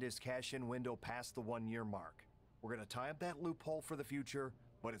extend his cash-in window past the 1-year mark. We're gonna tie up that loophole for the future,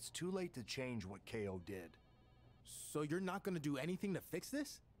 but it's too late to change what KO did. So you're not gonna do anything to fix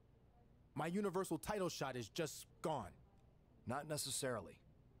this? My Universal title shot is just gone. Not necessarily.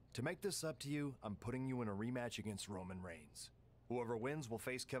 To make this up to you, I'm putting you in a rematch against Roman Reigns. Whoever wins will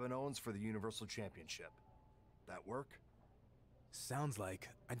face Kevin Owens for the Universal Championship. That work? Sounds like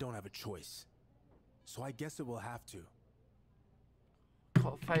I don't have a choice. So I guess it will have to.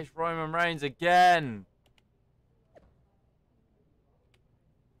 Gotta face Roman Reigns again.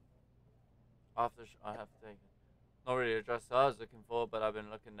 After I have to take it. Not really a dress I was looking for, but I've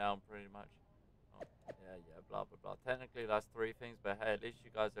been looking down pretty much. Oh, yeah, blah, blah, blah. Technically, that's 3 things, but hey, at least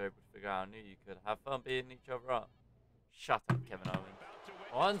you guys are able to figure out. I knew you could. Have fun beating each other up. Shut up, Kevin Owens.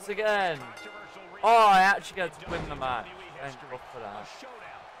 Once again. Oh, I actually get to win the match. Thank God for that. A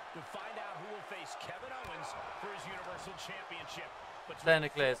showdown to find out who will face Kevin Owens for his Universal Championship.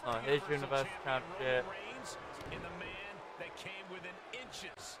 Technically, it's not his Universal Championship. Reigns and the man that came within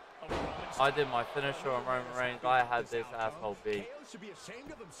inches of Roman's I did my finisher on Roman Reigns. I had this asshole beat. KO should be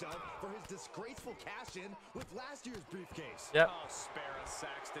ashamed of himself for his disgraceful cash-in with last year's briefcase. Yep. Oh, spare us,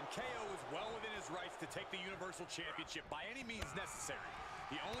 Saxton. KO is well within his rights to take the Universal Championship by any means necessary.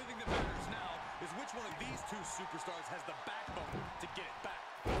 The only thing that matters now is which one of these 2 superstars has the backbone to get it back.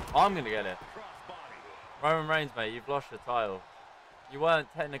 I'm gonna get it. Crossbody. Roman Reigns, mate, you've lost your title. You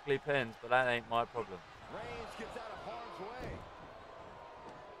weren't technically pinned, but that ain't my problem. Reigns gets out of harm's way.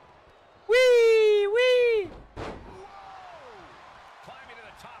 Wee, wee. Climbing to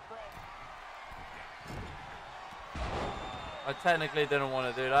the top rope. I technically didn't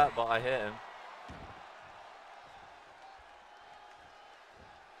want to do that, but I hit him.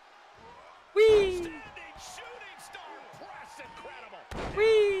 Wee. Standing shooting star press, incredible.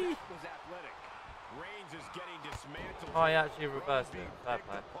 Wee. Was athletic. Reigns is getting dismantled. Oh, he actually reversed it. Fair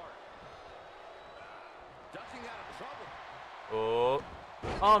play. Ducking out of trouble. Oh.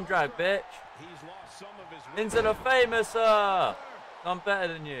 Arm drag, bitch. He's lost some of his Into the famous, I'm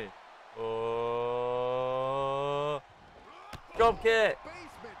better than you. Oh, drop kick.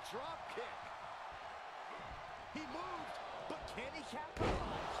 Basement drop kick. He moved, but can he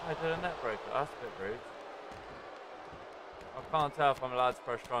capitalize? I did a net breaker. That's a bit rude. I can't tell if I'm allowed to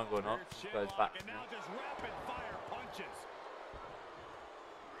press triangle or not. It goes back. And now just rapid fire punches.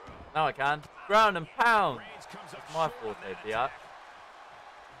 Now I can. Ground and pound. Reigns comes up That's my short on forte, that biatch. attack.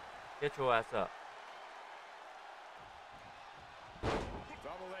 Get your ass up.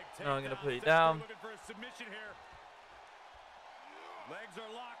 Double leg No, I'm gonna takedown. put you Sexton down. Looking for a submission here. Legs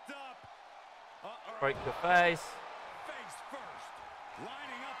are locked up. Break your face. Face first.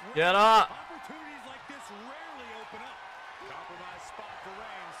 Lining up. Get Reigns. up. Opportunities like this rarely open up. Compromise spot for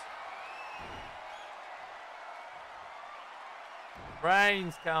Reigns.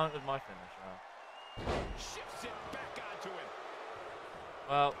 Reigns countered my finisher. Shifts it back onto him.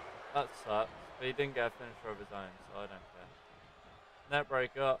 Well, that sucks. But he didn't get a finisher of his own, so I don't care. Net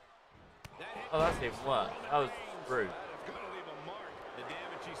breaker. Oh, that's even worse. That was rude. That is going to leave a mark. The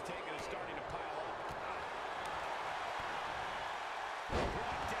damage he's taken is starting to pile up.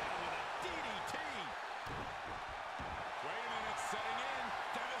 Brought down with a DDT. Wait a minute, setting in.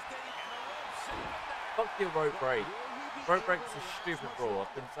 Devastating, and the rope set him down. Fuck your rope break. Rope break's a stupid rule.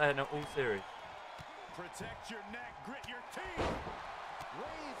 I've been saying it all series. Protect your neck, grit your teeth.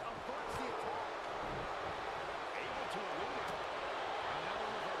 Reigns averts the attack. Able to elude it. Another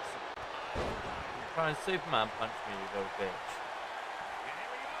reversal. Try and Superman punch me, you little bitch. And here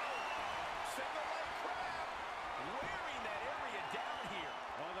we go. Single leg crab. Wearing that area down here.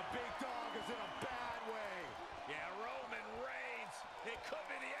 Oh, the big dog is in a bad way. Yeah, Roman Reigns. It could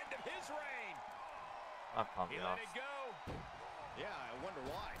be the end of his reign. I can't be He let asked. it go. Yeah, I wonder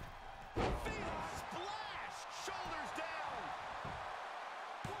why. Fatal splash. Shoulders down.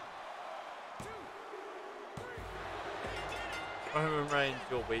 1, 2, 3. Roman Reigns,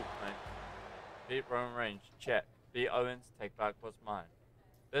 you're weak, mate. Beat Roman Reigns, check. Beat Owens, take back what's mine.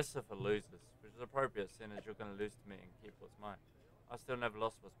 This is for losers, which is appropriate seeing as you're going to lose to me and keep what's mine. I still never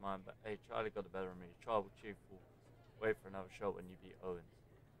lost what's mine, but hey, Charlie got the better of me. Tribal Chief will wait for another shot when you beat Owens.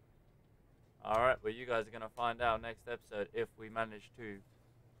 Alright, well you guys are going to find out next episode if we manage to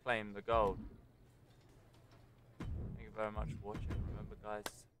claim the gold. Thank you very much for watching. Remember guys,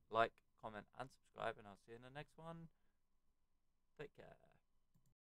 like, comment and subscribe, and I'll see you in the next one. Take care.